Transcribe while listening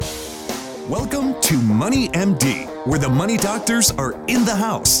Welcome to Money MD, where the money doctors are in the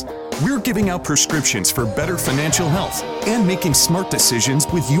house. We're giving out prescriptions for better financial health and making smart decisions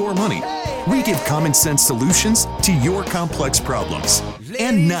with your money. We give common sense solutions to your complex problems.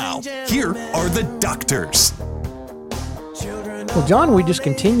 And now, here are the doctors. Well, John, we just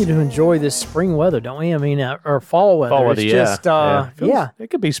continue to enjoy this spring weather, don't we? I mean, or fall weather. Fall weather, yeah. It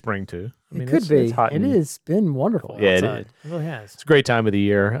could be spring too. I mean, it could be. It's hot It has been wonderful outside. It really has. It's a great time of the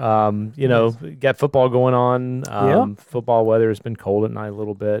year. Got football going on. Football weather has been cold at night a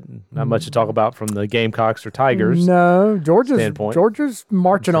little bit. Not much to talk about from the Gamecocks or Tigers. No, standpoint. Georgia's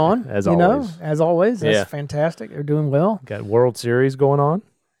marching on. As always. As always. That's fantastic. They're doing well. Got World Series going on.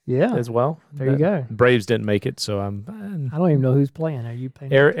 Yeah, as well. There you go. Braves didn't make it, so I don't even know who's playing. Are you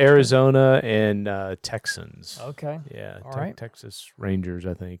playing? Arizona and Texans. Okay. Yeah. All right. Texas Rangers,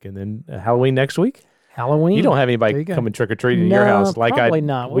 I think, and then Halloween next week. Halloween. You don't have anybody coming trick or treating in your house, like probably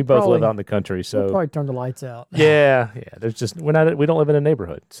not. We both live out in the country, so we'll probably turn the lights out. Yeah. There's just we don't live in a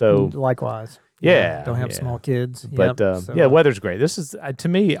neighborhood, so likewise. Yeah, don't have small kids. But weather's great. This is to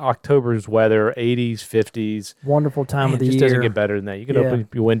me October's weather, 80s, 50s. Wonderful time of the year. It just doesn't get better than that. You can open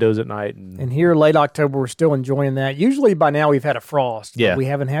your windows at night. And here, late October, we're still enjoying that. Usually by now we've had a frost. Yeah. But we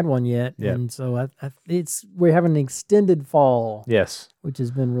haven't had one yet. Yeah. And so we're having an extended fall. Yes. Which has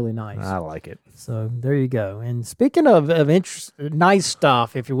been really nice. I like it. So there you go. And speaking of nice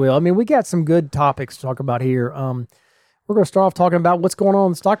stuff, if you will, I mean, we got some good topics to talk about here. We're going to start off talking about what's going on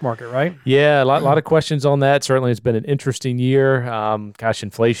in the stock market, right? Yeah, a lot of questions on that. Certainly, it's been an interesting year.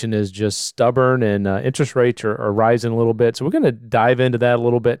 Inflation is just stubborn, and interest rates are rising a little bit. So we're going to dive into that a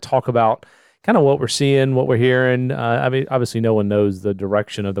little bit, talk about kind of what we're seeing, what we're hearing. I mean, obviously, no one knows the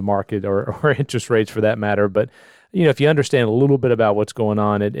direction of the market or interest rates for that matter. But if you understand a little bit about what's going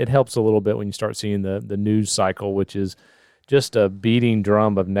on, it helps a little bit when you start seeing the news cycle, which is just a beating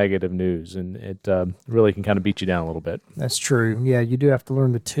drum of negative news, and it really can kind of beat you down a little bit. That's true. Yeah, you do have to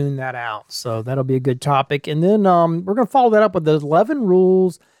learn to tune that out. So that'll be a good topic. And then we're going to follow that up with the 11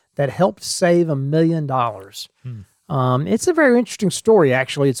 rules that helped save $1 million. It's a very interesting story,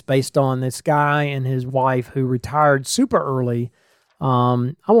 actually. It's based on this guy and his wife who retired super early.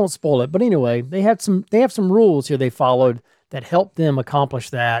 I won't spoil it, but anyway, they have some rules here they followed that helped them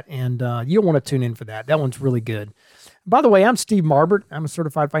accomplish that, and you'll want to tune in for that. That one's really good. By the way, I'm Steve Marbert. I'm a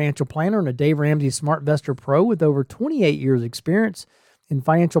certified financial planner and a Dave Ramsey Smart Investor Pro with over 28 years experience in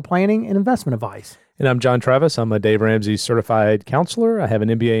financial planning and investment advice. And I'm John Travis. I'm a Dave Ramsey certified counselor. I have an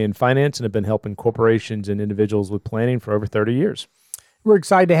MBA in finance and have been helping corporations and individuals with planning for over 30 years. We're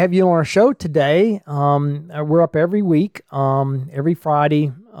excited to have you on our show today. We're up every week, every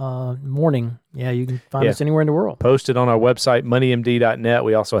Friday morning. Yeah, you can find us anywhere in the world. Posted on our website, moneymd.net.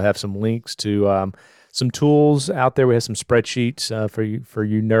 We also have some links to some tools out there. We have some spreadsheets for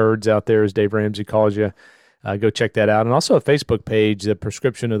you nerds out there, as Dave Ramsey calls you. Go check that out. And also a Facebook page, the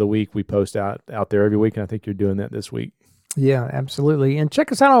prescription of the week we post out there every week, and I think you're doing that this week. Yeah, absolutely. And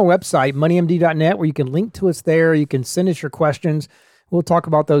check us out on our website, moneymd.net, where you can link to us there. You can send us your questions. We'll talk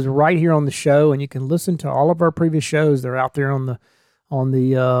about those right here on the show, and you can listen to all of our previous shows. They're out there on the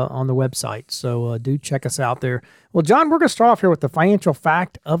website. So do check us out there. Well, John, we're going to start off here with the financial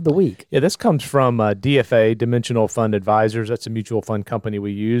fact of the week. Yeah, this comes from DFA, Dimensional Fund Advisors. That's a mutual fund company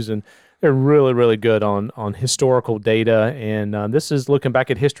we use, and they're really, really good on historical data. And this is looking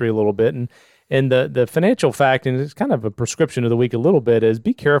back at history a little bit. And the financial fact, and it's kind of a prescription of the week a little bit, is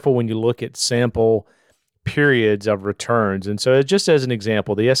be careful when you look at sample periods of returns. And so just as an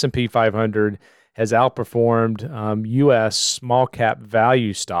example, the S&P 500 has outperformed U.S. small cap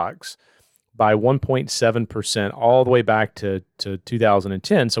value stocks by 1.7% all the way back to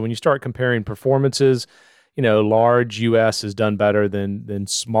 2010. So when you start comparing performances, large U.S. has done better than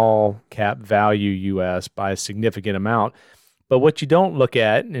small cap value U.S. by a significant amount. But what you don't look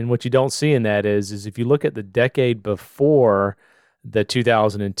at and what you don't see in that is if you look at the decade before the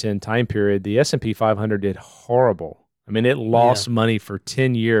 2010 time period, the S&P 500 did horrible. I mean, it lost money for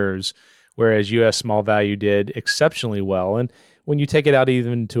 10 years, whereas U.S. small value did exceptionally well. And when you take it out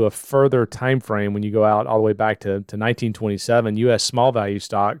even to a further time frame, when you go out all the way back to 1927, U.S. small value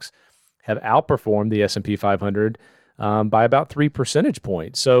stocks have outperformed the S&P 500 by about 3 percentage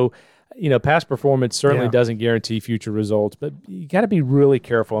points. So, past performance certainly doesn't guarantee future results, but you got to be really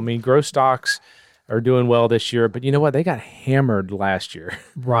careful. I mean, growth stocks are doing well this year, but you know what? They got hammered last year.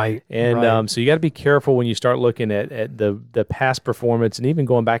 Right. And so you got to be careful when you start looking at the past performance, and even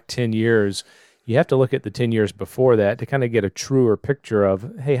going back 10 years, you have to look at the 10 years before that to kind of get a truer picture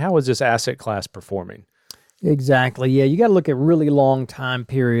of, hey, how is this asset class performing? Exactly. Yeah, you got to look at really long time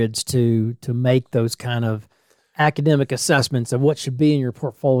periods to make those kind of academic assessments of what should be in your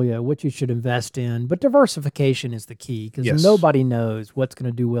portfolio, what you should invest in. But diversification is the key because Yes. nobody knows what's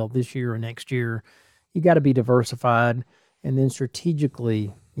going to do well this year or next year. You got to be diversified and then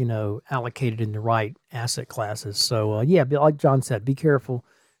strategically, allocated in the right asset classes. So, like John said, be careful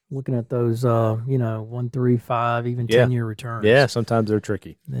looking at those, 1, 3, 5, even 10-year returns. Yeah, sometimes they're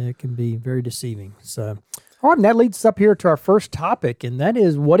tricky. It can be very deceiving. So, all right, and that leads us up here to our first topic, and that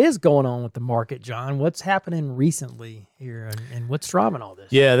is what is going on with the market, John? What's happening recently here, and what's driving all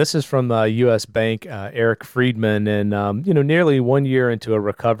this? Yeah, this is from U.S. Bank, Eric Friedman, and nearly 1 year into a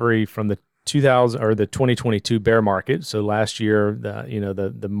recovery from the 2022 bear market. So last year,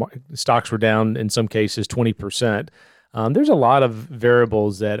 the stocks were down in some cases 20%. There's a lot of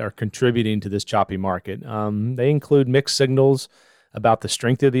variables that are contributing to this choppy market. They include mixed signals about the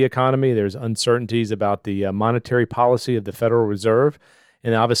strength of the economy. There's uncertainties about the monetary policy of the Federal Reserve.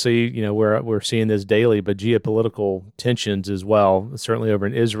 And obviously, we're seeing this daily, but geopolitical tensions as well, certainly over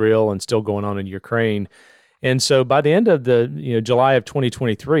in Israel and still going on in Ukraine. And so by the end of the July of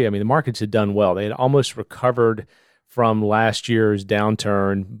 2023, the markets had done well. They had almost recovered from last year's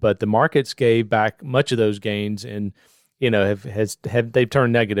downturn, but the markets gave back much of those gains and they've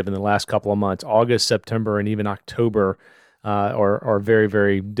turned negative in the last couple of months. August, September, and even October are very,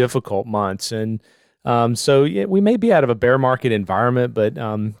 very difficult months. And so we may be out of a bear market environment, but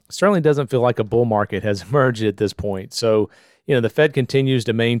certainly doesn't feel like a bull market has emerged at this point. So, the Fed continues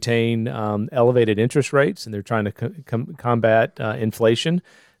to maintain elevated interest rates, and they're trying to combat inflation.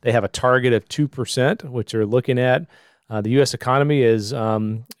 They have a target of 2%, which they're looking at. The U.S. economy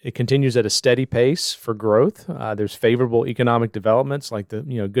it continues at a steady pace for growth. There's favorable economic developments like the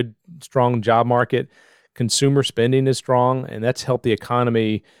good, strong job market. Consumer spending is strong, and that's helped the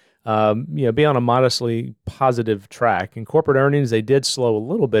economy be on a modestly positive track. In corporate earnings, they did slow a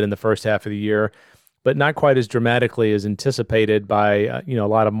little bit in the first half of the year, but not quite as dramatically as anticipated by a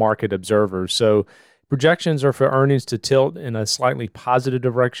lot of market observers. So projections are for earnings to tilt in a slightly positive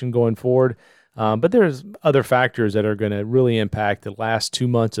direction going forward. But there's other factors that are going to really impact the last 2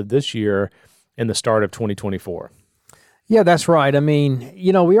 months of this year and the start of 2024. Yeah, that's right.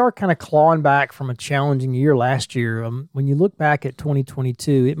 We are kind of clawing back from a challenging year last year. When you look back at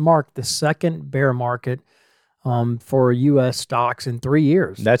 2022, it marked the second bear market for U.S. stocks in 3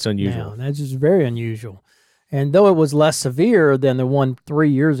 years. That's unusual. That's just very unusual. And though it was less severe than the one 3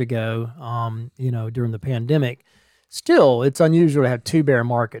 years ago, during the pandemic, still it's unusual to have two bear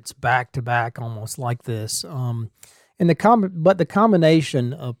markets back to back almost like this. But the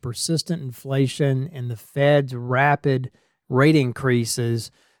combination of persistent inflation and the Fed's rapid rate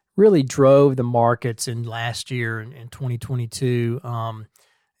increases really drove the markets in last year in 2022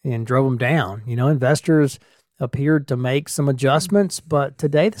 and drove them down. Investors appeared to make some adjustments, but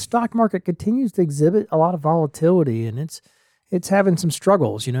today the stock market continues to exhibit a lot of volatility, and it's having some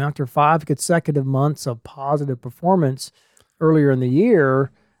struggles. After 5 consecutive months of positive performance earlier in the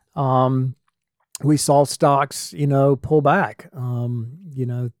year, we saw stocks, pull back,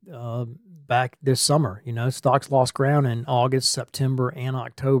 back this summer. Stocks lost ground in August, September, and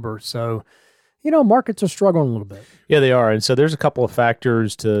October. So, markets are struggling a little bit. Yeah, they are. And so there's a couple of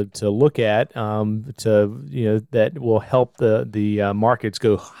factors to look at that will help the markets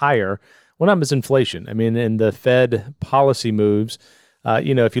go higher. One of them is inflation. And the Fed policy moves,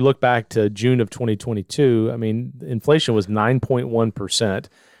 if you look back to June of 2022, inflation was 9.1%.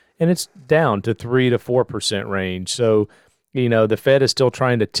 And it's down to 3 to 4% range. So, the Fed is still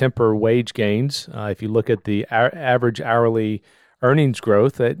trying to temper wage gains. If you look at the average hourly earnings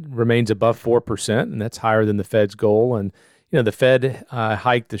growth, that remains above 4%, and that's higher than the Fed's goal. And, the Fed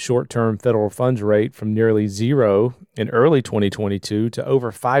hiked the short-term federal funds rate from nearly 0 in early 2022 to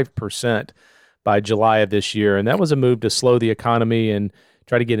over 5% by July of this year. And that was a move to slow the economy and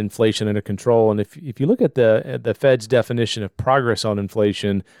try to get inflation under control. And if you look at the Fed's definition of progress on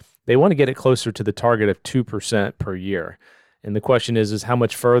inflation, they want to get it closer to the target of 2% per year. And the question is how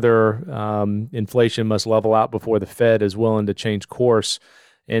much further inflation must level out before the Fed is willing to change course?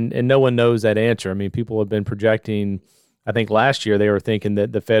 And no one knows that answer. People have been projecting, I think last year they were thinking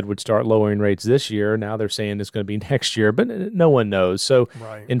that the Fed would start lowering rates this year. Now they're saying it's going to be next year, but no one knows. So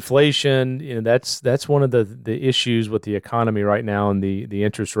right. Inflation, that's one of the issues with the economy right now and the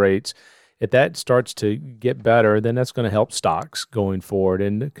interest rates. If that starts to get better, then that's going to help stocks going forward.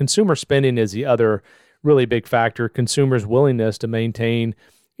 And consumer spending is the other really big factor. Consumers' willingness to maintain,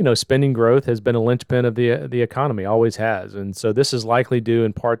 spending growth has been a linchpin of the economy, always has. And so this is likely due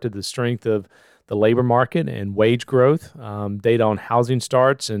in part to the strength of the labor market and wage growth. Data on housing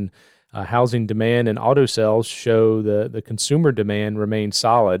starts and housing demand and auto sales show the consumer demand remains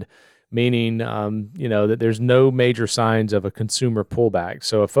solid. meaning that there's no major signs of a consumer pullback.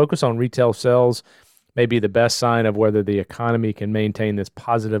 So a focus on retail sales may be the best sign of whether the economy can maintain this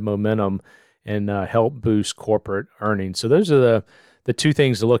positive momentum and help boost corporate earnings. So those are the two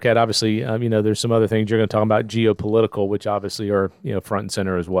things to look at. Obviously, there's some other things you're going to talk about, geopolitical, which obviously are front and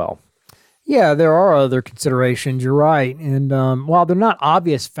center as well. Yeah, there are other considerations. You're right, and while they're not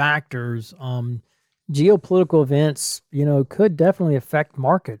obvious factors, geopolitical events, could definitely affect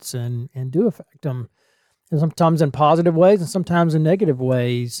markets and do affect them, and sometimes in positive ways and sometimes in negative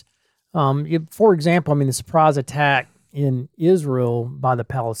ways. For example, the surprise attack in Israel by the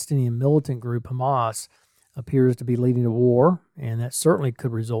Palestinian militant group Hamas appears to be leading to war, and that certainly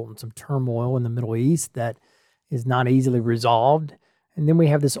could result in some turmoil in the Middle East that is not easily resolved. And then we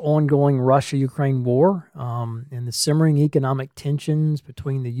have this ongoing Russia-Ukraine war and the simmering economic tensions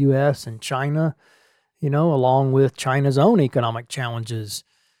between the U.S. and China, along with China's own economic challenges.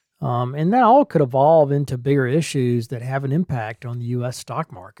 And that all could evolve into bigger issues that have an impact on the U.S. stock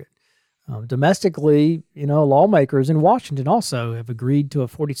market. Domestically, lawmakers in Washington also have agreed to a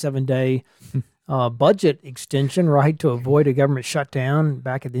 47-day budget extension, right, to avoid a government shutdown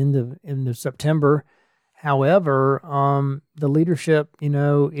back at the end of September. However, the leadership,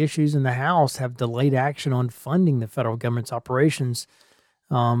 issues in the House have delayed action on funding the federal government's operations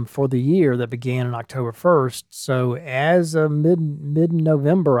for the year that began on October 1st. So as of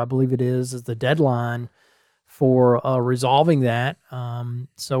mid-November, I believe it is the deadline for resolving that.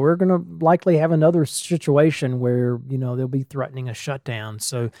 So we're going to likely have another situation where, they'll be threatening a shutdown.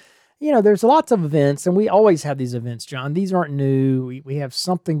 So, there's lots of events, and we always have these events, John. These aren't new. We have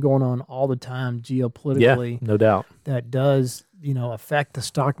something going on all the time geopolitically. Yeah, no doubt. That does, affect the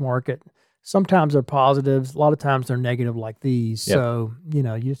stock market. Sometimes they're positives. A lot of times they're negative like these. Yep. So, you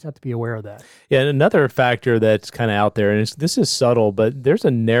just have to be aware of that. Yeah, and another factor that's kind of out there, and this is subtle, but there's a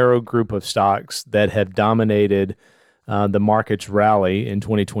narrow group of stocks that have dominated the market's rally in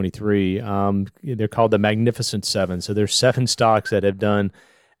 2023. They're called the Magnificent Seven. So there's 7 stocks that have done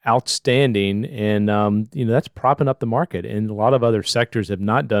outstanding, and that's propping up the market. And a lot of other sectors have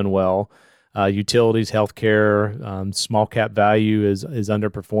not done well. Utilities, healthcare, small cap value is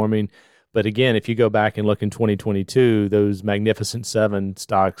underperforming. But again, if you go back and look in 2022, those Magnificent Seven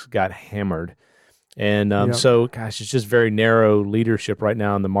stocks got hammered. And so, gosh, it's just very narrow leadership right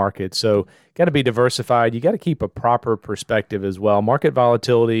now in the market. So got to be diversified. You got to keep a proper perspective as well. Market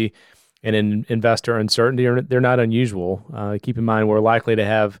volatility and investor uncertainty, they're not unusual. Keep in mind, we're likely to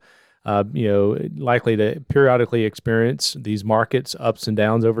have, likely to periodically experience these markets ups and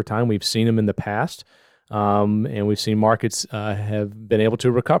downs over time. We've seen them in the past. And we've seen markets have been able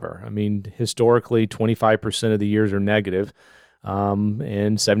to recover. Historically, 25% of the years are negative,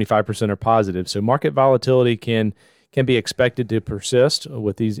 and 75% are positive. So market volatility can be expected to persist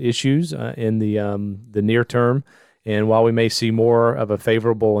with these issues in the near term. And while we may see more of a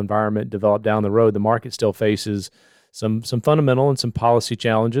favorable environment develop down the road, the market still faces some fundamental and some policy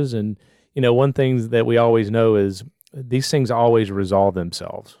challenges. And one thing that we always know is these things always resolve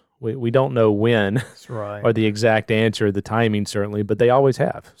themselves. We don't know when. That's right. Or the exact answer, the timing certainly, but they always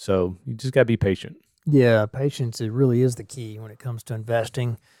have. So you just got to be patient. Yeah, patience, it really is the key when it comes to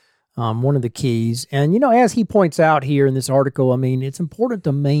investing. One of the keys. And, as he points out here in this article, it's important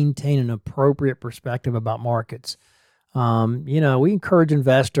to maintain an appropriate perspective about markets. We encourage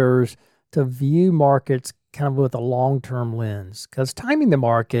investors to view markets kind of with a long-term lens, because timing the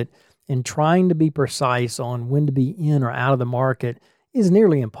market and trying to be precise on when to be in or out of the market is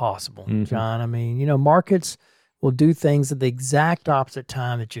nearly impossible, John. Markets will do things at the exact opposite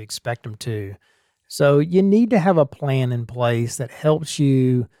time that you expect them to. So you need to have a plan in place that helps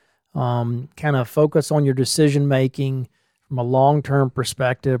you kind of focus on your decision-making from a long-term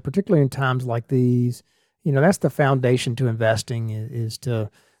perspective, particularly in times like these. That's the foundation to investing is to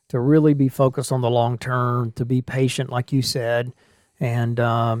really be focused on the long term, to be patient, like you said. And,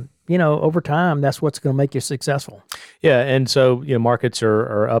 over time, that's what's going to make you successful. Yeah. And so, markets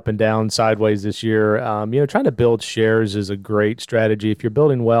are up and down sideways this year. Trying to build shares is a great strategy. If you're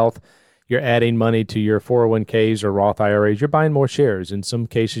building wealth, you're adding money to your 401ks or Roth IRAs, you're buying more shares. In some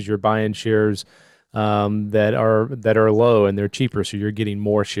cases, you're buying shares that are low and they're cheaper, so you're getting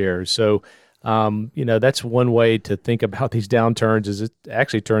more shares. So, that's one way to think about these downturns. Is it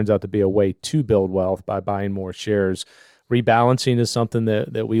actually turns out to be a way to build wealth by buying more shares. Rebalancing is something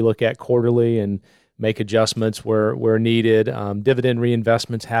that we look at quarterly and make adjustments where needed. Dividend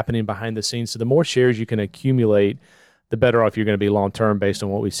reinvestments happening behind the scenes. So the more shares you can accumulate, the better off you're going to be long term based on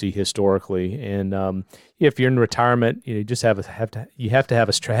what we see historically. And if you're in retirement, you just have to have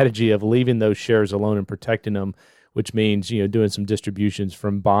a strategy of leaving those shares alone and protecting them which means, doing some distributions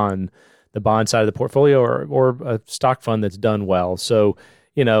from the bond side of the portfolio or a stock fund that's done well. So,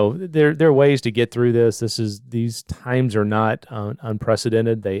 there are ways to get through this. These times are not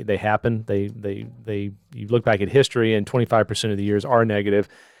unprecedented. They happen. You look back at history, and 25% of the years are negative.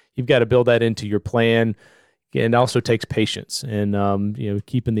 You've got to build that into your plan, and it also takes patience and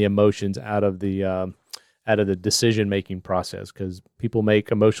keeping the emotions out of the decision making process, because people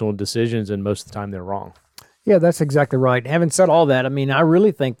make emotional decisions, and most of the time they're wrong. Yeah, that's exactly right. Having said all that, I mean, I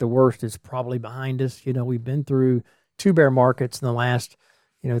really think the worst is probably behind us. We've been through 2 bear markets in the last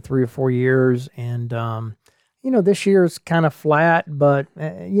 3 or 4 years. And, this year is kind of flat, but,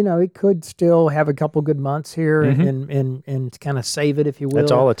 it could still have a couple good months here and kind of save it, if you will.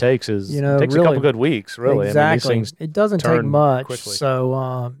 That's all it takes is, it takes really, a couple good weeks, really. Exactly. I mean, it doesn't take much. Quickly. So,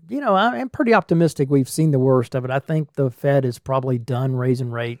 I'm pretty optimistic we've seen the worst of it. I think the Fed is probably done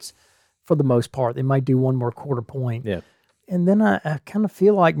raising rates for the most part. They might do one more quarter point. Yeah. And then I kind of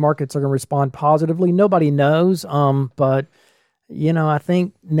feel like markets are going to respond positively. Nobody knows, but... I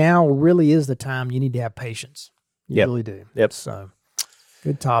think now really is the time you need to have patience. You really do. Yep. So,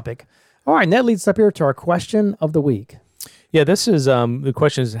 good topic. All right, and that leads up here to our question of the week. Yeah, this is the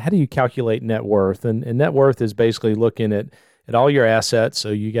question is, how do you calculate net worth? And net worth is basically looking at all your assets.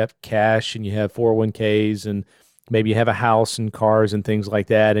 So you got cash and you have 401ks and maybe you have a house and cars and things like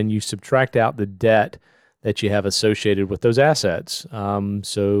that, and you subtract out the debt that you have associated with those assets.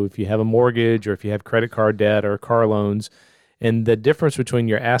 So if you have a mortgage or if you have credit card debt or car loans, and the difference between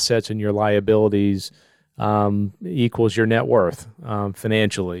your assets and your liabilities equals your net worth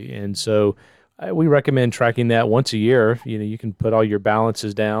financially. And so we recommend tracking that once a year. You can put all your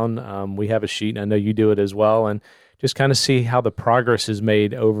balances down. We have a sheet, and I know you do it as well, and just kind of see how the progress is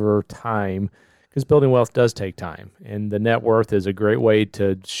made over time, because building wealth does take time. And the net worth is a great way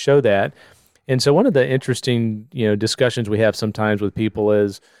to show that. And so one of the interesting discussions we have sometimes with people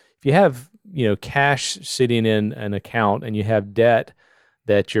is, if you have cash sitting in an account and you have debt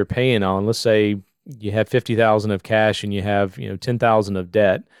that you're paying on, let's say you have $50,000 of cash and you have $10,000 of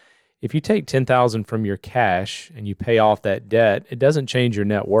debt. If you take $10,000 from your cash and you pay off that debt, it doesn't change your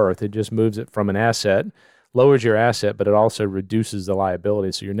net worth. It just moves it from an asset, lowers your asset, but it also reduces the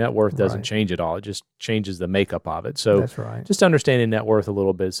liability. So your net worth doesn't change at all. It just changes the makeup of it. So that's right. Just understanding net worth a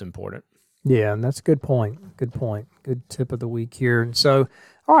little bit is important. Yeah, and that's a good point. Good point. Good tip of the week here. And so,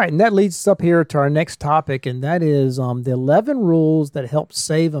 all right, and that leads us up here to our next topic, and that is the 11 rules that help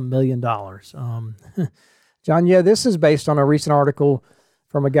save $1 million. John, this is based on a recent article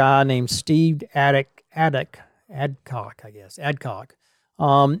from a guy named Steve Adcock. And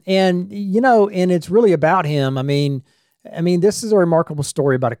it's really about him. I mean, this is a remarkable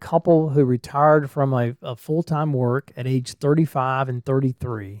story about a couple who retired from a full-time work at age 35 and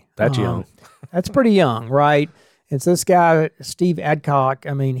 33. That's young. That's pretty young, right? And so this guy, Steve Adcock,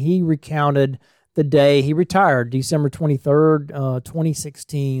 he recounted the day he retired, December 23rd,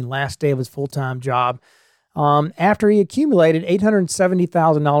 2016, last day of his full-time job, after he accumulated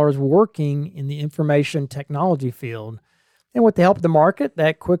 $870,000 working in the information technology field. And with the help of the market,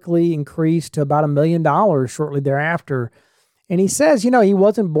 that quickly increased to about $1 million shortly thereafter. And he says, he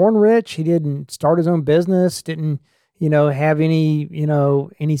wasn't born rich. He didn't start his own business, didn't, have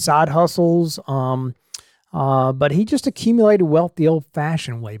any side hustles. But he just accumulated wealth the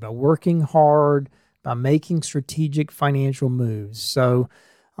old-fashioned way, by working hard, by making strategic financial moves. So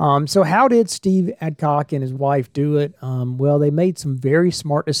how did Steve Adcock and his wife do it? Well, they made some very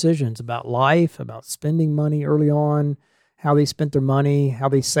smart decisions about life, about spending money early on, how they spent their money, how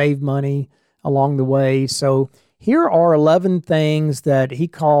they saved money along the way. So here are 11 things that he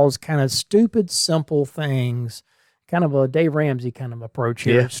calls kind of stupid, simple things, kind of a Dave Ramsey kind of approach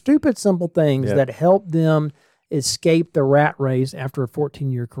here. Yeah. Stupid, simple things that help them escape the rat race after a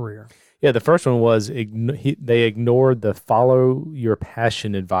 14-year career. Yeah, the first one was they ignored the follow your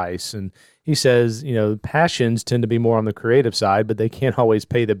passion advice. And he says, passions tend to be more on the creative side, but they can't always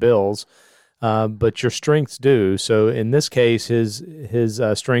pay the bills. But your strengths do. So in this case, his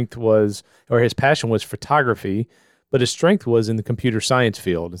strength was, or his passion was photography, but his strength was in the computer science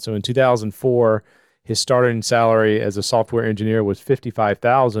field. And so in 2004, his starting salary as a software engineer was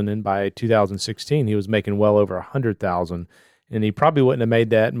 $55,000, and by 2016, he was making well over $100,000. And he probably wouldn't have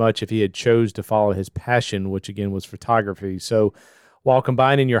made that much if he had chose to follow his passion, which again was photography. So while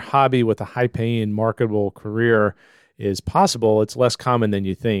combining your hobby with a high-paying, marketable career is possible, it's less common than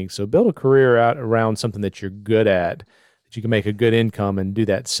you think. So build a career out around something that you're good at, that you can make a good income and do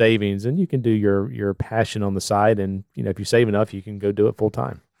that savings, and you can do your passion on the side. And if you save enough, you can go do it full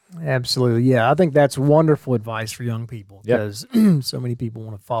time. Absolutely. Yeah, I think that's wonderful advice for young people, because so many people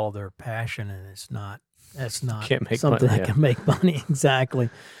want to follow their passion and it's not That's not Can't make something money, that yeah. can make money. Exactly.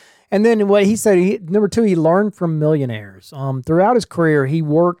 And then what he said, number two, he learned from millionaires. Throughout his career, he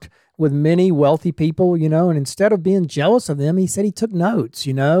worked with many wealthy people, and instead of being jealous of them, he said he took notes.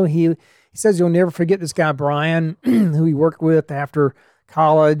 He says you'll never forget this guy, Brian, who he worked with after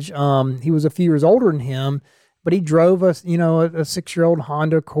college. He was a few years older than him, but he drove a 6-year-old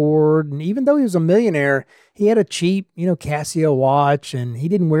Honda Accord. And even though he was a millionaire, he had a cheap, Casio watch, and he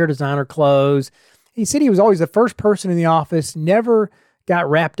didn't wear designer clothes. He said he was always the first person in the office, never got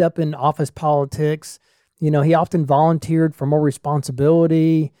wrapped up in office politics. He often volunteered for more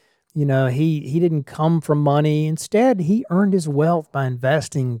responsibility. He didn't come from money. Instead, he earned his wealth by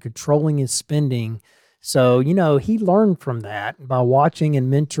investing, controlling his spending. So, he learned from that by watching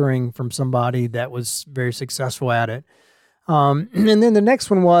and mentoring from somebody that was very successful at it. And then the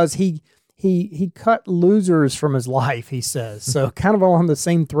next one was he cut losers from his life, he says. So kind of along the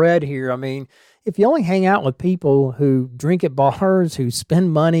same thread here. I mean, if you only hang out with people who drink at bars, who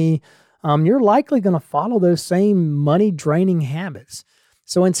spend money, you're likely going to follow those same money-draining habits.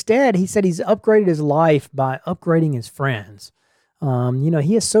 So instead, he said he's upgraded his life by upgrading his friends.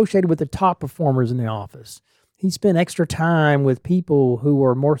 He associated with the top performers in the office. He spent extra time with people who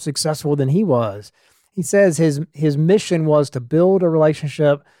were more successful than he was. He says his mission was to build a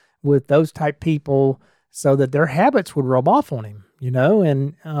relationship with those type people so that their habits would rub off on him,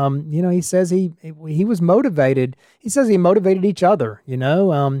 and, he says he was motivated. He says he motivated each other,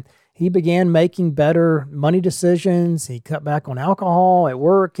 He began making better money decisions. He cut back on alcohol at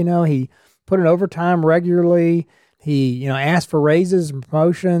work. He put in overtime regularly. He, asked for raises and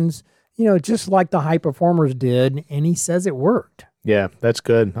promotions, just like the high performers did. And he says it worked. Yeah, that's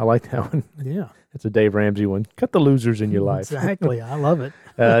good. I like that one. Yeah. It's a Dave Ramsey one. Cut the losers in your life. Exactly. I love it.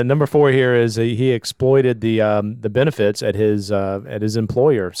 Number 4 here is he exploited the benefits at his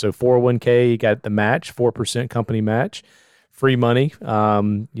employer. So 401k, he got the match, 4% company match. Free money.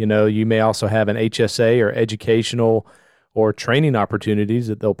 You may also have an HSA or educational or training opportunities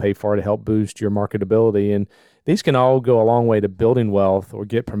that they'll pay for to help boost your marketability. And these can all go a long way to building wealth or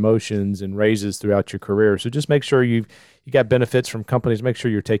get promotions and raises throughout your career. So just make sure you got benefits from companies. Make sure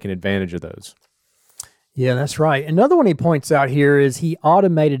you're taking advantage of those. Yeah, that's right. Another one he points out here is he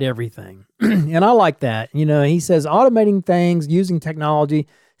automated everything. And I like that. He says automating things using technology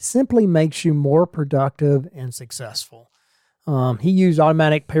simply makes you more productive and successful. He used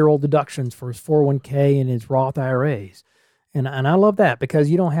automatic payroll deductions for his 401k and his Roth IRAs. And I love that because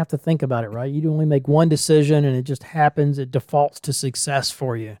you don't have to think about it, right? You only make one decision and it just happens. It defaults to success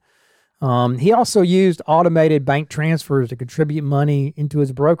for you. He also used automated bank transfers to contribute money into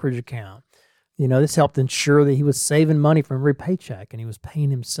his brokerage account. This helped ensure that he was saving money from every paycheck and he was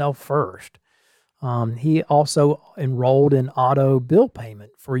paying himself first. He also enrolled in auto bill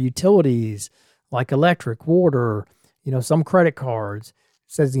payment for utilities like electric, water, some credit cards.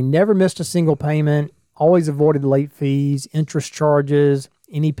 Says he never missed a single payment, always avoided late fees, interest charges,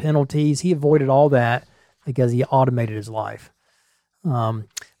 any penalties. He avoided all that because he automated his life. The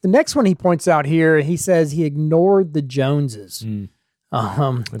next one he points out here, he says he ignored the Joneses.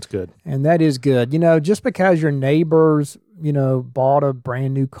 That's good. And that is good. Just because your neighbors, bought a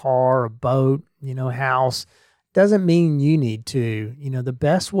brand new car, a boat, house, doesn't mean you need to. The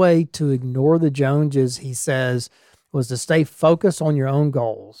best way to ignore the Joneses, he says, was to stay focused on your own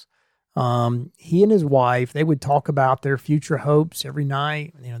goals. He and his wife, they would talk about their future hopes every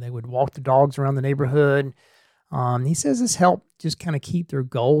night. They would walk the dogs around the neighborhood. He says this helped just kind of keep their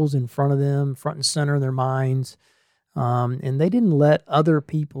goals in front of them, front and center in their minds. And they didn't let other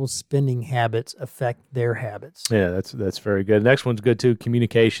people's spending habits affect their habits. Yeah, that's very good. Next one's good too,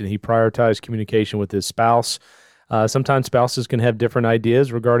 communication. He prioritized communication with his spouse. Sometimes spouses can have different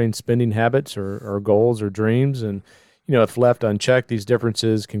ideas regarding spending habits or goals or dreams. And, if left unchecked, these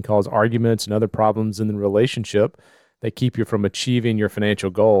differences can cause arguments and other problems in the relationship that keep you from achieving your financial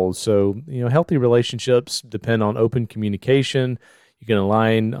goals. So, healthy relationships depend on open communication. You can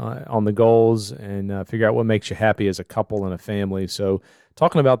align on the goals and figure out what makes you happy as a couple and a family. So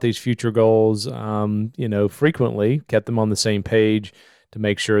talking about these future goals, frequently kept them on the same page to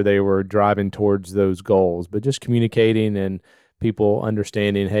make sure they were driving towards those goals. But just communicating and people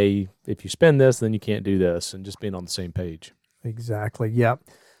understanding, hey, if you spend this, then you can't do this, and just being on the same page. Exactly. Yep.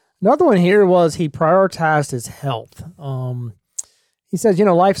 Another one here was he prioritized his health. He says,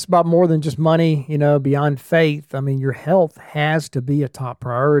 life's about more than just money, beyond faith. I mean, your health has to be a top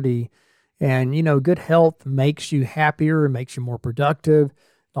priority. And, good health makes you happier, makes you more productive.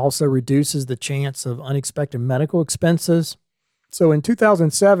 It also reduces the chance of unexpected medical expenses. So in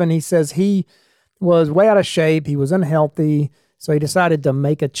 2007, he says he was way out of shape. He was unhealthy. So he decided to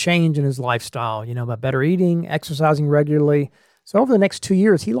make a change in his lifestyle, by better eating, exercising regularly. So over the next 2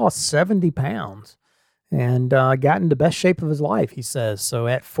 years, he lost 70 pounds and got in the best shape of his life, he says. So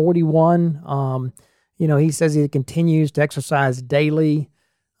at 41, he says he continues to exercise daily.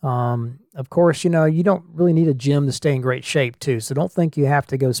 Of course, you don't really need a gym to stay in great shape too. So don't think you have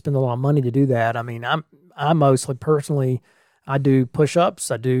to go spend a lot of money to do that. I mean, I mostly personally, I do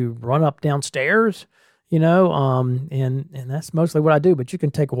push-ups, I do run up downstairs, and that's mostly what I do. But you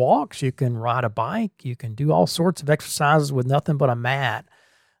can take walks, you can ride a bike, you can do all sorts of exercises with nothing but a mat.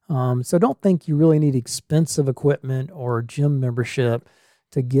 So don't think you really need expensive equipment or a gym membership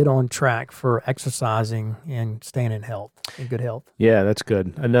to get on track for exercising and staying in good health. Yeah, that's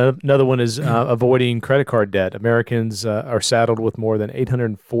good. Another one is avoiding credit card debt. Americans are saddled with more than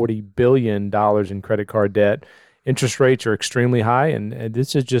 $840 billion in credit card debt. Interest rates are extremely high, and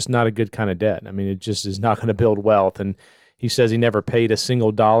this is just not a good kind of debt. I mean, it just is not going to build wealth. And he says he never paid a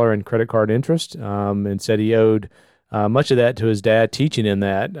single dollar in credit card interest, and said he owed much of that to his dad teaching him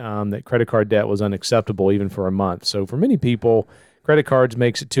that credit card debt was unacceptable even for a month. So for many people, credit cards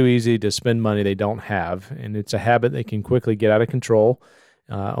makes it too easy to spend money they don't have, and it's a habit that can quickly get out of control.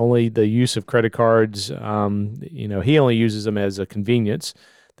 Only the use of credit cards, he only uses them as a convenience.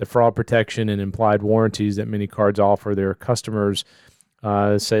 The fraud protection and implied warranties that many cards offer their customers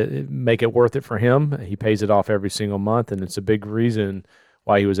make it worth it for him. He pays it off every single month, and it's a big reason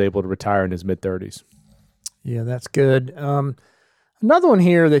why he was able to retire in his mid-30s. Yeah, that's good. Another one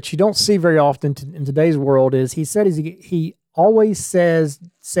here that you don't see very often in today's world is he said he always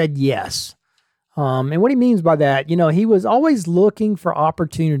said yes. And what he means by that, he was always looking for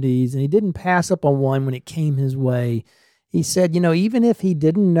opportunities and he didn't pass up on one when it came his way. He said, even if he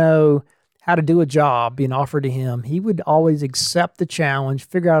didn't know how to do a job being offered to him, he would always accept the challenge,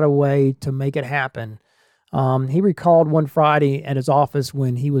 figure out a way to make it happen. He recalled one Friday at his office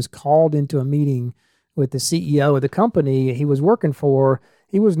when he was called into a meeting with the CEO of the company he was working for.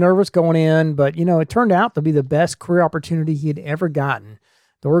 He was nervous going in, but, it turned out to be the best career opportunity he had ever gotten.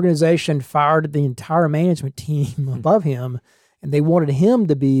 The organization fired the entire management team above him, and they wanted him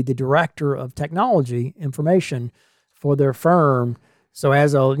to be the director of technology information for their firm. So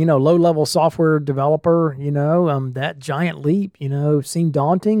as a, low-level software developer, that giant leap, seemed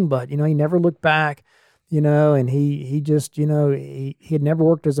daunting, but, he never looked back, and he just, he had never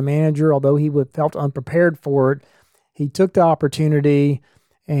worked as a manager, although he felt unprepared for it. He took the opportunity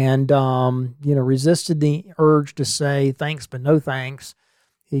and, resisted the urge to say thanks, but no thanks.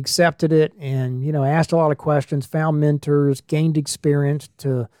 He accepted it and, asked a lot of questions, found mentors, gained experience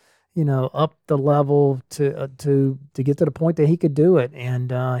to, up the level to get to the point that he could do it.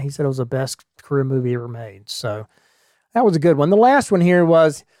 And he said it was the best career move he ever made. So that was a good one. The last one here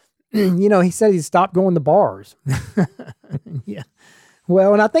was, he said he stopped going to bars. Yeah.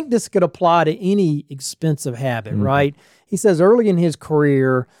 Well, and I think this could apply to any expensive habit, right? He says early in his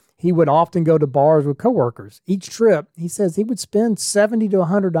career, he would often go to bars with coworkers. Each trip, he says he would spend $70 to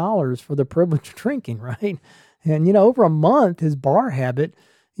 $100 for the privilege of drinking, right? And, over a month, his bar habit,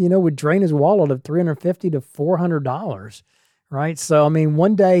 would drain his wallet of $350 to $400, right? So,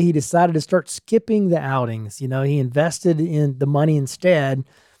 one day he decided to start skipping the outings. He invested in the money instead,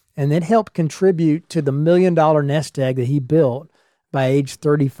 and it helped contribute to the $1 million nest egg that he built by age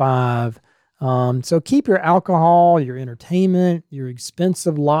 35. So keep your alcohol, your entertainment, your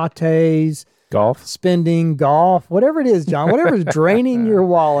expensive lattes, golf, whatever it is, John, whatever's draining your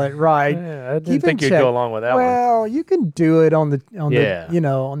wallet, right? Yeah, I didn't think you'd go along with that one. Well, you can do it on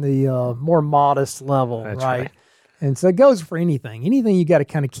the more modest level, That's right? And so it goes for anything. Anything you got to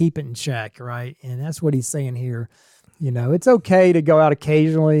kind of keep it in check, right? And that's what he's saying here. It's okay to go out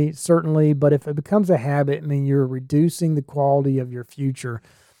occasionally, certainly, but if it becomes a habit, you're reducing the quality of your future,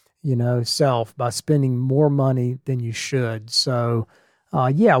 self by spending more money than you should. So,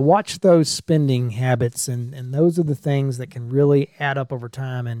 watch those spending habits, and those are the things that can really add up over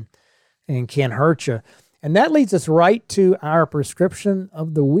time and can hurt you. And that leads us right to our prescription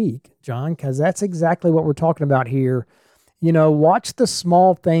of the week, John, because that's exactly what we're talking about here. Watch the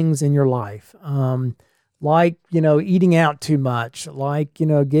small things in your life. Like, eating out too much, like,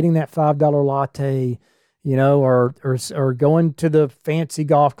 getting that $5 latte, or going to the fancy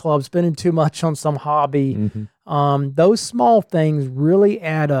golf club, spending too much on some hobby. Mm-hmm. Those small things really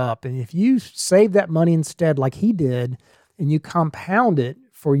add up. And if you save that money instead, like he did, and you compound it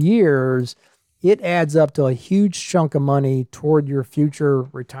for years, it adds up to a huge chunk of money toward your future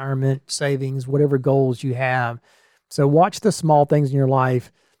retirement savings, whatever goals you have. So watch the small things in your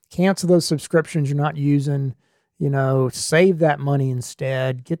life. Cancel those subscriptions you're not using, save that money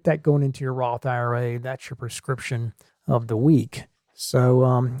instead. Get that going into your Roth IRA. That's your prescription of the week. So,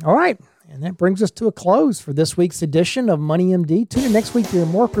 all right. And that brings us to a close for this week's edition of Money MD. Tune in next week to hear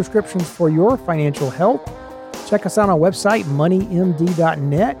more prescriptions for your financial health. Check us out on our website,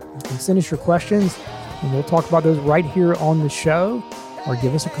 moneymd.net. You can send us your questions, and we'll talk about those right here on the show. Or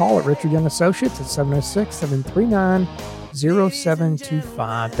give us a call at Richard Young Associates at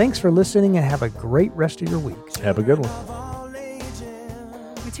 706-739-0725. Thanks for listening, and have a great rest of your week. Have a good one.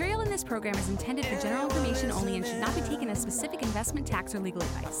 Material in this program is intended for general information only and should not be taken as specific investment, tax, or legal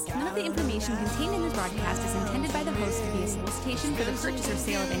advice. None of the information contained in this broadcast is intended by the host to be a solicitation for the purchase or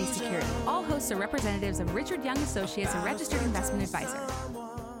sale of any security. All hosts are representatives of Richard Young Associates, a registered investment advisor.